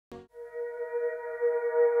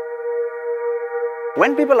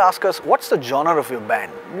When people ask us, what's the genre of your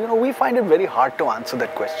band? We find it very hard to answer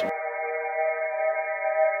that question.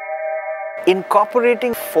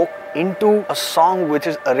 Incorporating folk into a song which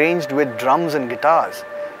is arranged with drums and guitars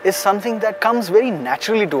is something that comes very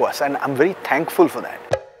naturally to us, and I'm very thankful for that.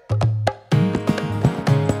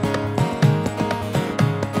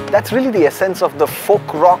 That's really the essence of the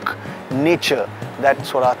folk rock nature that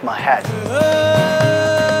Swarathma has.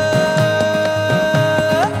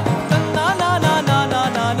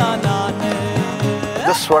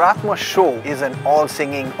 The Swarathma show is an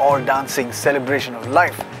all-singing, all-dancing celebration of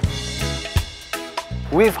life.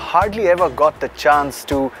 We've hardly ever got the chance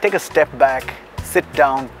to take a step back, sit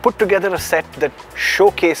down, put together a set that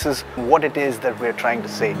showcases what it is that we're trying to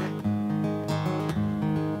say.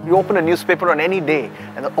 You open a newspaper on any day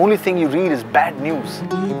and the only thing you read is bad news.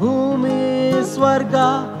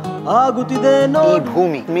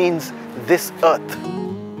 Bhumi means this earth.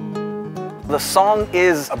 The song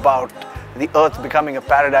is about the earth becoming a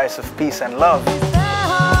paradise of peace and love.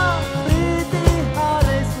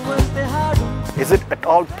 Is it at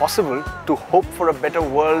all possible to hope for a better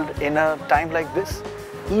world in a time like this?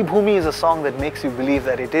 Bhumi is a song that makes you believe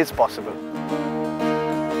that it is possible.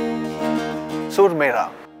 Mehra.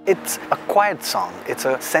 It's a quiet song. It's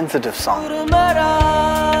a sensitive song.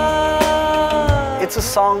 It's a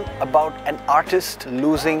song about an artist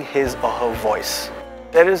losing his or her voice.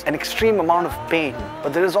 There is an extreme amount of pain,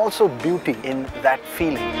 but there is also beauty in that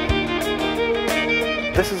feeling.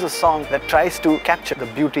 This is a song that tries to capture the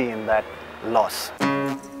beauty in that loss.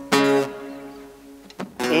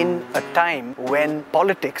 In a time when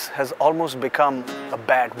politics has almost become a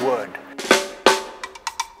bad word,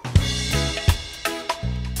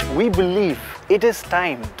 we believe it is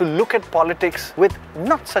time to look at politics with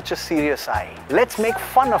not such a serious eye. Let's make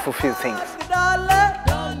fun of a few things.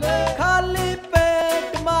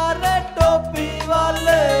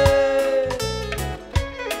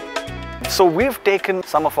 So we've taken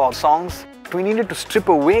some of our songs. We needed to strip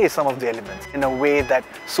away some of the elements in a way that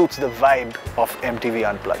suits the vibe of MTV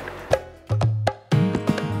Unplugged.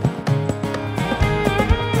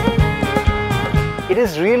 It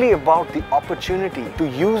is really about the opportunity to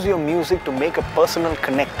use your music to make a personal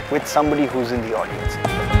connect with somebody who's in the audience.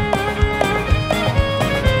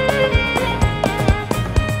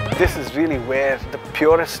 This is really where the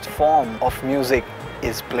purest form of music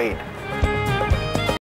is played.